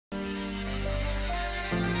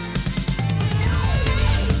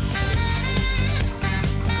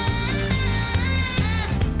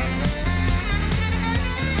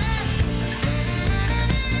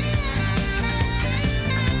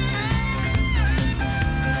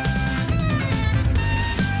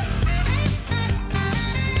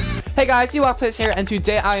Hey guys, Plays here, and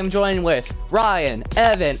today I am joined with Ryan,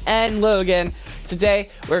 Evan, and Logan. Today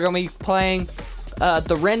we're going to be playing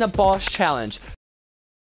the Random Boss Challenge.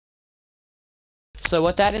 So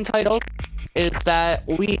what that entitled is that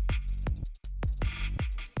we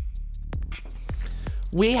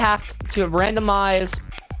have to randomize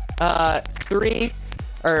three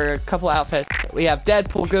or a couple outfits. We have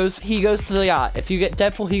Deadpool he goes to the yacht. If you get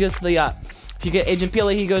Deadpool, he goes to the yacht. If you get Agent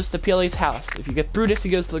Peely, he goes to Peely's house. If you get Brutus,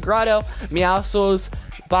 he goes to the grotto. Meowscles,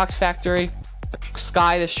 Box Factory,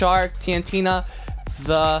 Sky the Shark, Tiantina,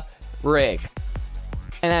 the rig.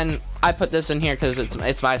 And then I put this in here because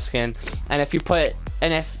it's my skin. And if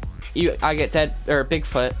I get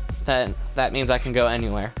Bigfoot, then that means I can go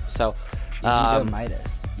anywhere. So you can go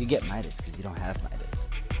Midas. You get Midas because you don't have Midas.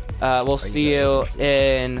 We'll see you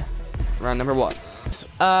in round number 1.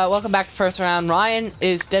 Welcome back to first round. Ryan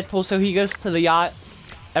is Deadpool, so he goes to the yacht.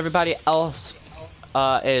 Everybody else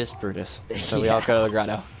is Brutus, so we all go to the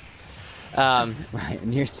grotto.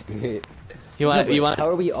 Ryan, you're screwed. You want? How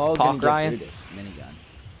are we all talk, gonna get Ryan? Brutus minigun?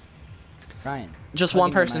 Ryan, just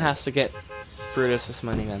one person has to get Brutus's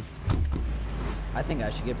minigun. I think I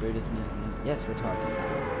should get Brutus minigun. Yes, we're talking.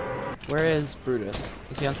 Where is Brutus?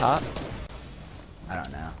 Is he on top? I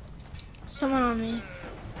don't know. Someone on me.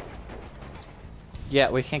 Yeah,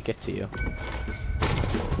 we can't get to you.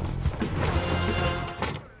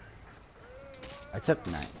 I took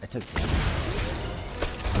 10.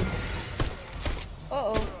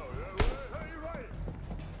 Uh-oh.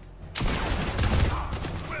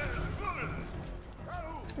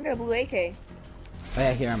 I got a blue AK. Oh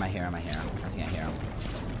yeah, I hear him. I think I hear him.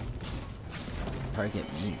 Target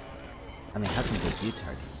me. I mean, how can they do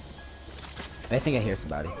target? I think I hear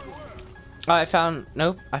somebody. Oh, I found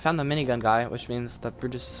the minigun guy, which means that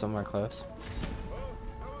Brutus is somewhere close.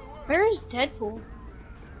 Where is Deadpool?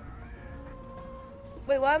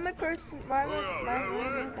 Wait, why am I person? Why am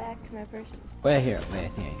I back to my person? Wait, I think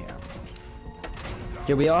I hear him.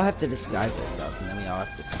 Okay, we all have to disguise ourselves, and then we all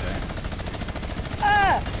have to sprint.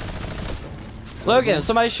 Ah! Logan,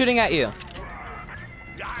 somebody's shooting at you.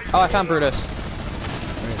 Oh, I found Brutus.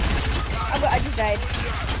 Where is he? I just died.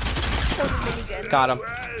 Killed the minigun. Got him.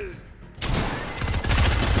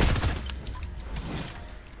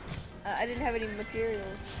 I didn't have any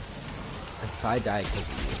materials. If I die because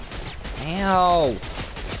of you. Ow.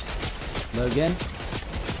 Logan?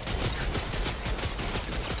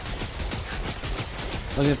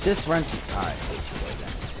 Logan, if this runs me... I hate you,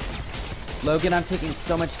 Logan. Logan, I'm taking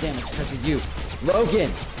so much damage because of you.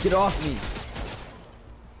 Logan, get off me.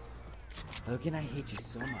 Logan, I hate you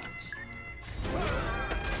so much.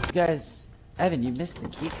 You guys... Evan, you missed the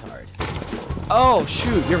key card. Oh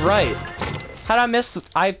shoot, you're right. How'd I miss the...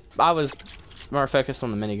 I was more focused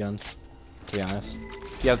on the minigun, to be honest.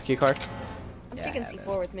 You have the key card? I'm Yeah, taking I have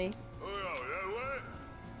C4 with me.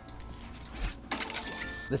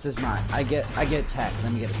 This is mine. I get attacked.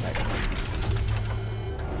 Let me get attacked.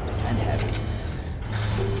 And heavy.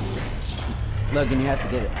 Logan, you have to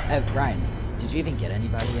get it. Ryan, did you even get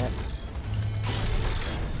anybody yet?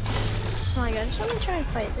 Oh my god, just let me try and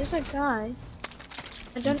fight. There's a guy.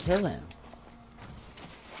 I You don't kill him.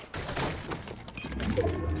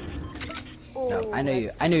 No, I know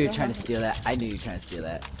you. I knew you were trying to steal that.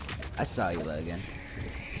 I saw you, Logan.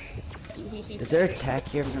 Is there a tack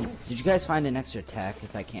here from? Did you guys find an extra tack?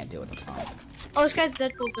 Cause I can't deal with a pump. Oh, this guy's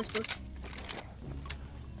Deadpool pistol.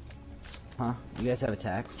 Huh? You guys have a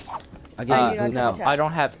tack? I'll you get don't No, have a tack. I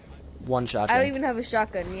don't have one shotgun. I don't even have a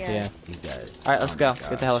shotgun. Yeah. you guys. Alright, let's Oh go. my Get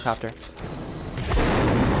the gosh. helicopter.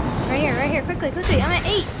 Right here, quickly. I'm at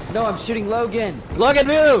 8. No, I'm shooting Logan. Logan,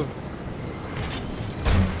 move!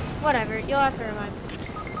 Whatever, you'll have to remind me.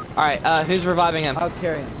 Alright, who's reviving him? I'll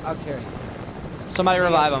carry him. Somebody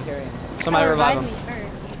revive him. Carry him. Somebody revive him. Me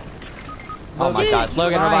first. Oh my Dude, god,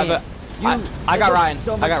 Logan, Ryan, revive it. I got Ryan.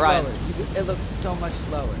 I got Ryan. It looks so much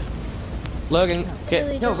slower. Logan,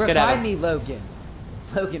 Really get No, get at revive him. me, Logan.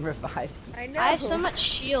 Logan, revive me. I know. I have so much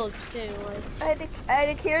shields too. Like, I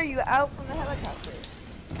had to carry you out from the helicopter.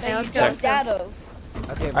 Okay, That let's you go, jumped let's out go. of.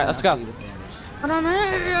 Okay, Alright, let's go. hold on.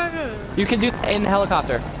 You can do that in the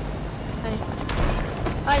helicopter.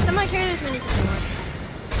 Alright, somebody carry this mini controller.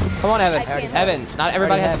 Come on, Evan. I can't. Evan, not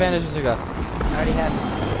everybody has Already have bandages to go. I already have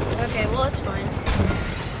it. Okay, well it's fine.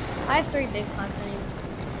 I have 3 big pots anyway.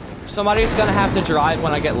 Somebody's gonna have to drive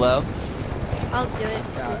when I get low. I'll do it.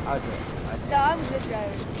 Yeah, I'll do it. I think. No, I'm a good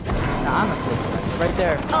driver. No, I'm a good driver. Right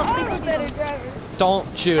there. Oh, I'm quickly, a better driver. Don't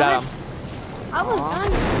shoot at him. I was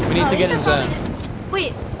done. We need to these get in are zone. probably-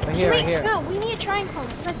 Wait, Right here, right here. No, we need a triangle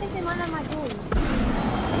because I think they might have my dually.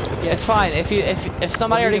 It's fine. If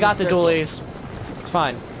somebody We'll already leave got the them in dualies, it's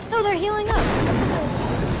fine. No, they're healing up.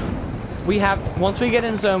 We have, once we get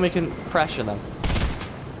in zone, we can pressure them.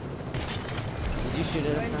 Did you shoot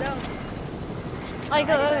at us now? Alright,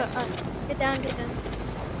 go. Get down.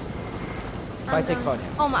 If I take photo.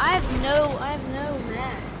 I have no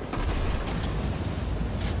mats.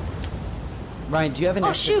 Ryan, do you have an Oh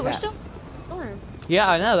extra shoot, we're tap? still storm. Yeah,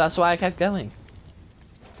 I know, that's why I kept going.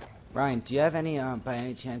 Ryan, do you have any, by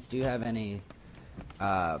any chance, do you have any,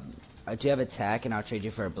 do you have a tack and I'll trade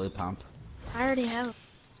you for a blue pump? I already have. You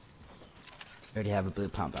already have a blue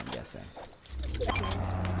pump, I'm guessing.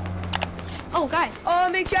 Oh, guy. Oh,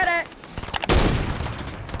 I'm being shot at.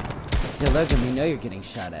 Yeah, Logan, we know you're getting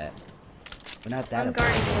shot at. We're not that I'm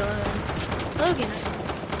guarding you, Logan.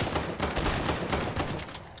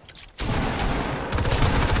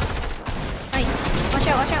 Nice. Watch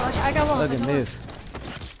out. I got walls. Logan, move.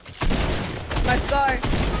 My scar.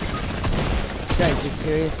 Guys, you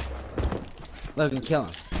serious? Logan, kill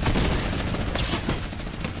him.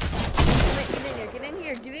 Get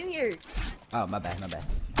in here. Oh, my bad. I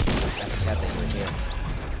forgot that you were here.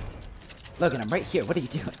 Logan, I'm right here. What are you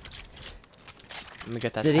doing? Let me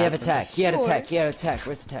get that. Did he have a tap. tack? He had a tack.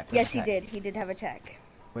 Where's the tack? Yes, he did. He did have a tack.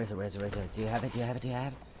 Where's it? Do you have it?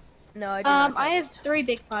 No, I do not. I have 3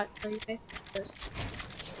 big pots. So you guys can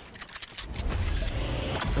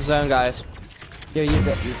those. Zone, guys. Here, use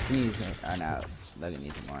it. Use it. Oh, no. Logan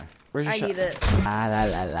needs it more. Where's your I shot? need it. Ah, la,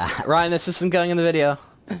 la, la. Ryan, this isn't going in the video.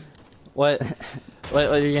 What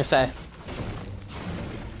are you gonna say?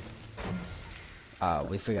 Oh,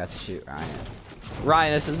 we forgot to shoot Ryan.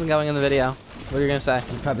 Ryan, this isn't going in the video. What are you gonna say?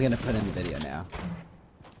 He's probably gonna put in the video now.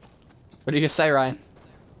 What are you gonna say, Ryan?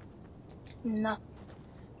 No.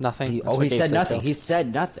 Nothing. He That's what Gabe said nothing. too. He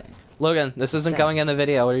said nothing. Logan, this isn't Say. going in the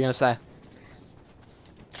video. What are you gonna say?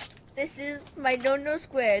 This is my no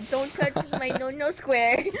square. Don't touch my no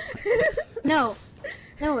square. No.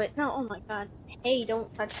 No, oh my god. Hey,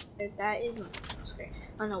 don't touch it. That is my screen.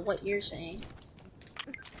 I don't know what you're saying.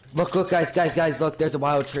 Look, guys, look. There's a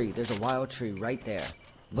wild tree. There's a wild tree right there.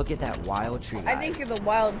 Look at that wild tree, guys. I think you're the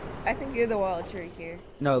wild tree here.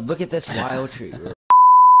 No, look at this wild tree.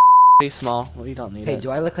 Pretty small. We don't need Hey, it. do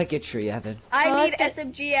I look like a tree, Evan? I Oh, need okay.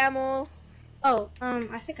 SMG ammo. Oh,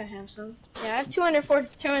 I think I have some. Yeah, I have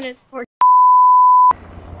 240.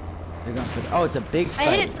 You're going for oh, it's a big I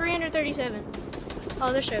fight. hit it 337.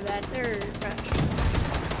 Oh, they're so bad. They're trash.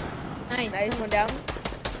 Nice. Nice, one down.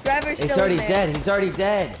 Driver's still It's already in there. dead. He's already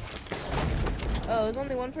dead. Oh, there's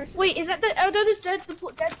only one person. Wait, is that the? Are those dead?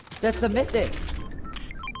 Dead? That's the mythic.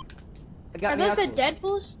 Are those the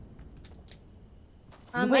Deadpools?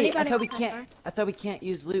 Wait, I anybody thought we want can't. that I thought we can't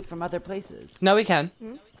use loot from other places. No, we can.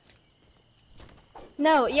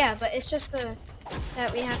 No, yeah, but it's just that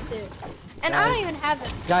we have to. And I don't Guys. even have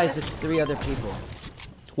it. Guys, it's 3 other people.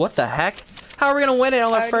 What the heck? How are we gonna win it on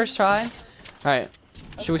our Alright. first try? All right.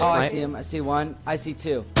 Should we Oh, I snipe? see him. I see one. I see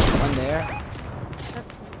 2. One there.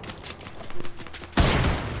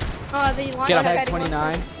 Oh, the launch Get him. Tag pad.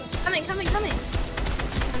 29. Coming.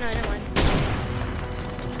 Oh no, never mind.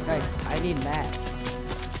 Guys, I need mats.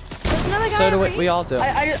 There's another guy So do over we. here. We all do.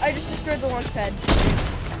 I just destroyed the launch pad.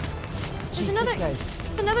 There's Jeez, another- this guy's.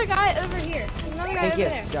 There's another guy over here. There's another I guy think over he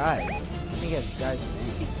there. has skies. I think he has skies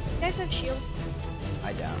thing. You guys have shield.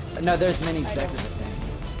 I don't. No, there's minis I back don't. in the thing.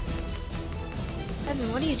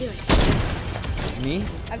 Evan, what are you doing? Me?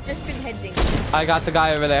 I've just been heading. I got the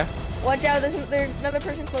guy over there. Watch out, there's another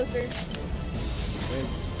person closer.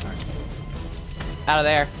 Where's? Alright. Out of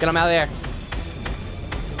there. Get him out of there.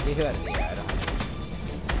 He who had it? Yeah, I don't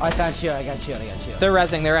have it. Oh, I found shield. I got shield. They're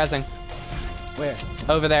rezzing. They're rezzing. Where?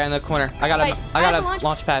 Over there in the corner. I got Wait, a. I I got have a a launch-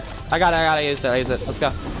 launch pad. I gotta use it. Let's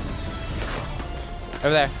go. Over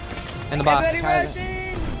there. In the box. Everybody rush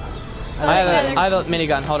in! I have a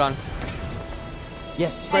minigun. Hold on.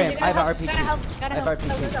 Yes, spray him. I have an RPG. Gotta help. I have RPG.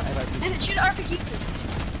 Go. I have RPG. Evan, shoot an RPG.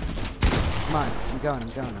 Come on. I'm going.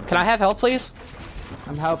 Can I have help, please?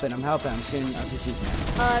 I'm helping. I'm shooting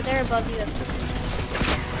RPGs now. They're above you.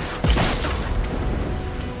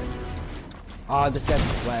 Oh, this guy's a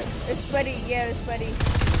sweat. They're sweaty, yeah, they're sweaty. They're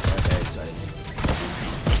very sweaty.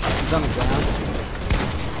 He's on the ground.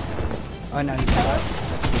 Oh no, he's not.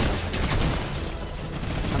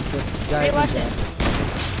 I'm so guys. Hey, watch I'm dead. it.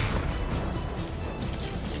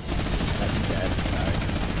 Guys, I'm dead. Sorry.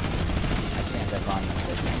 I can't live on like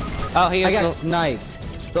this anymore. Oh, he I is. got sniped.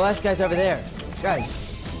 The last guy's over there. Guys,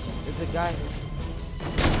 there's a guy.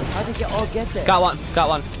 How did they all get there? Got one.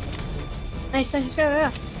 Nice. Go.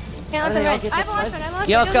 Yeah, How do they all get I have a the launch present? pad.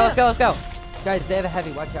 Yeah, let's go. Guys, they have a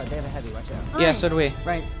heavy. Watch out. Yeah, Alright. so do we.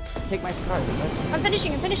 Right. Take my scars. Guys. I'm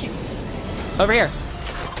finishing. Over here.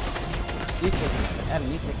 You take them. Evan,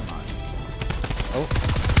 you take them on. Oh.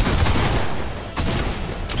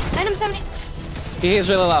 Random 70s. He's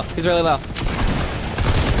really low. He's really low.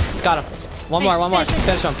 Got him. One more.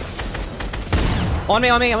 Finish him. On me.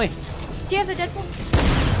 Do you have the Deadpool?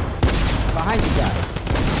 Behind you guys.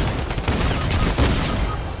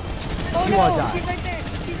 Oh You are no, dying. she's right there.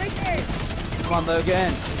 She's right there. Come on,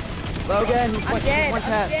 Logan. Logan, he's I'm one, dead. she's one I'm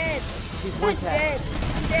tap. dead. She's one I'm tap. dead.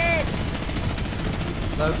 I'm dead.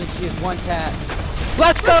 Logan, she is one tap.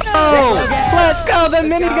 Let's go! Let's go! The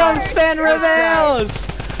minigun spin reveals!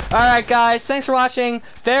 Alright guys, thanks for watching.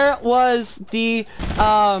 There was the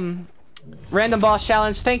random boss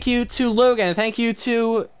challenge. Thank you to Logan, thank you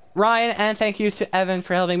to Ryan, and thank you to Evan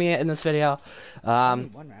for helping me in this video. Only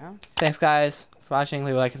 1 round? Thanks guys for watching.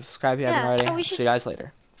 Leave a like and subscribe if you haven't already. we should- See you guys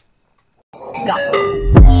later. Go.